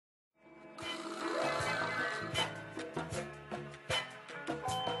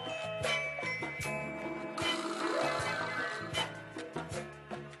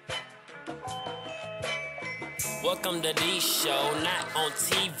welcome to the show, not on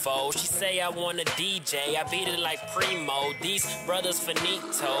TiVo. She say I want a DJ, I beat it like Primo. These brothers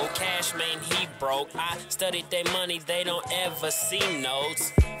finito, cash man he broke. I studied their money, they don't ever see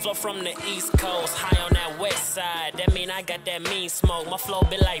notes. Flow from the East Coast, high on that west side. That mean I got that mean smoke, my flow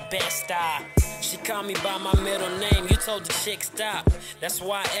be like Best-I. She called me by my middle name, you told the chick stop. That's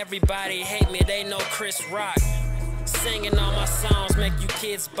why everybody hate me, they know Chris Rock. Singing all my songs make you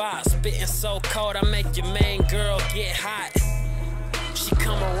kids bop. Spitting so cold I make your main girl get hot. She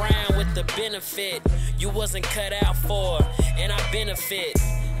come around with the benefit you wasn't cut out for, and I benefit.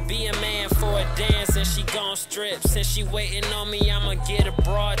 Be a man for a dance and she gon' strip. Since she waiting on me, I'ma get her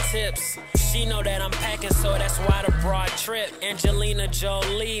broad tips. She know that I'm packing, so that's why the broad trip. Angelina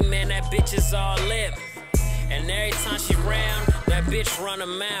Jolie, man, that bitch is all lip. And every time she round, that bitch run her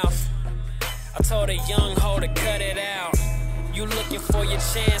mouth. I told a young hoe to cut it out. You looking for your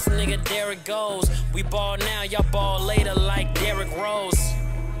chance, nigga, there it goes. We ball now, y'all ball later like Derrick Rose.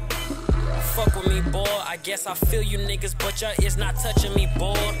 Fuck with me, boy, I guess I feel you niggas, but y'all is not touching me,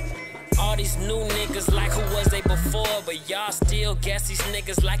 boy. All these new niggas like who was they before, but y'all still gas these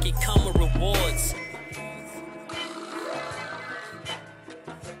niggas like it come with rewards.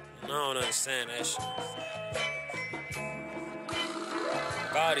 I don't understand that shit.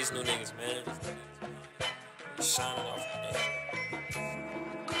 All these new niggas, man. Shining off the day.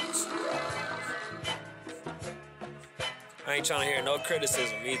 I ain't trying to hear no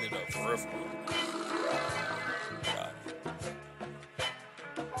criticism either, though, for real, for real.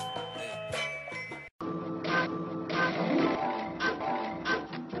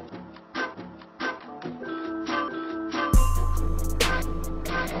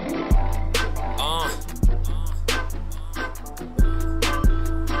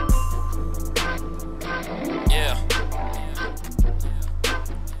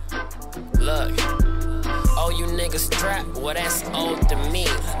 Strap, well that's old to me.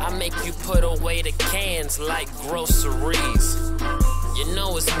 I make you put away the cans like groceries. You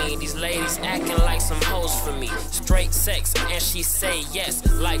know it's me, these ladies acting like some hoes for me. Straight sex, and she say yes,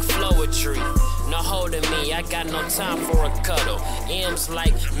 like flowetry. No holding me, I got no time for a cuddle. M's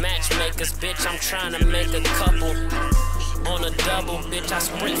like matchmakers, bitch, I'm trying to make a couple. On a double, bitch, I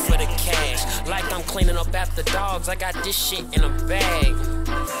sprint for the cash. Like I'm cleaning up after dogs, I got this shit in a bag.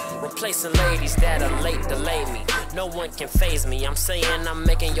 Replacing ladies that are late to lay me. No one can faze me, I'm saying I'm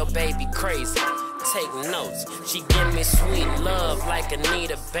making your baby crazy. Take notes, she give me sweet love like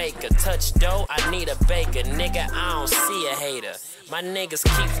Anita Baker. Touch dough, I need a baker, nigga, I don't see a hater. My niggas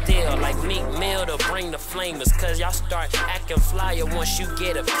keep still like Meek Mill to bring the flamers. Cause y'all start acting flyer once you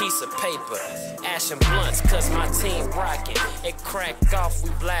get a piece of paper. Ash and blunts cause my team rockin'. It crack off, we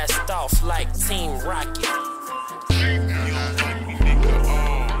blast off like Team Rocket.